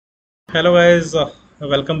Hello guys,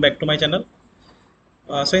 welcome back to my channel.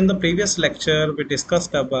 So in the previous lecture we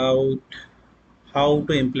discussed about how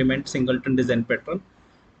to implement Singleton Design Pattern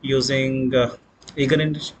using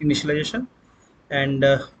Initialization, and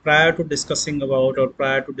prior to discussing about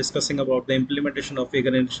the implementation of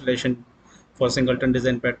eager Initialization for Singleton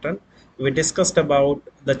Design Pattern, we discussed about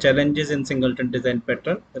the challenges in Singleton Design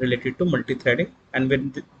Pattern related to multi-threading, and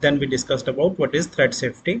then we discussed about what is thread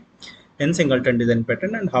safety in Singleton Design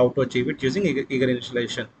Pattern and how to achieve it using eager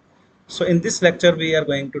Initialization. So in this lecture we are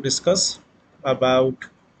going to discuss about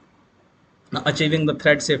achieving the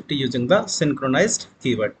thread safety using the synchronized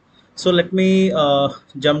keyword. So let me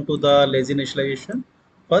jump to the lazy initialization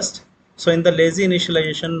first. So in the lazy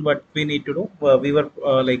initialization, what we need to do, we were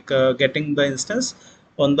getting the instance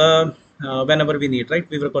on the whenever we need, right?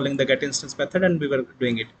 We were calling the get instance method and we were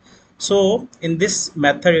doing it. So in this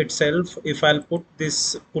method itself, if I'll put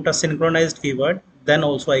a synchronized keyword, then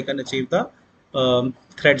also I can achieve the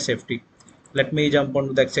thread safety. Let me jump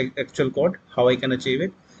onto the actual code, how I can achieve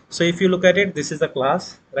it. So if you look at it, this is a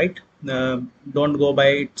class, right? Don't go by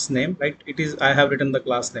its name, right? It is, I have written the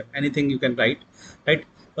class name, anything you can write, right?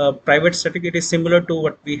 Private static, it is similar to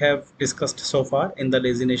what we have discussed so far in the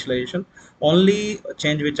lazy initialization. Only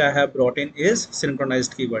change which I have brought in is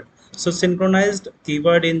synchronized keyword. So synchronized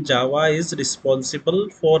keyword in Java is responsible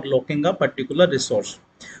for locking a particular resource.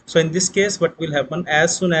 So in this case, what will happen,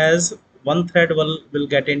 as soon as one thread will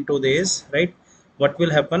get into this, right? What will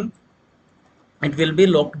happen, it will be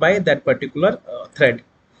locked by that particular thread,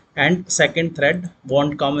 and second thread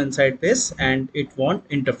won't come inside this and it won't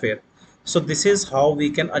interfere. So this is how we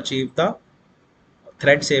can achieve the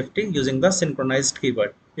thread safety using the synchronized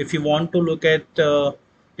keyword. If you want to look at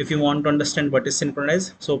if you want to understand what is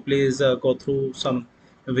synchronized, so please go through some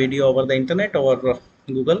video over the internet or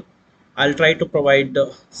Google. I'll try to provide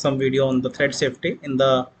some video on the thread safety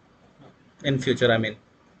in future, I mean.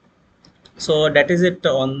 So that is it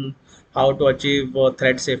on how to achieve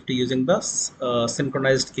thread safety using the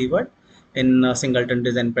synchronized keyword in Singleton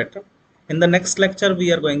Design Pattern. In the next lecture,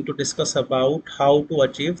 we are going to discuss about how to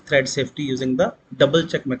achieve thread safety using the double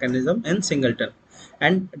check mechanism in Singleton,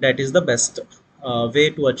 and that is the best way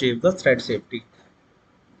to achieve the thread safety.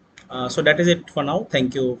 So that is it for now.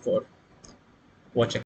 Thank you for watching.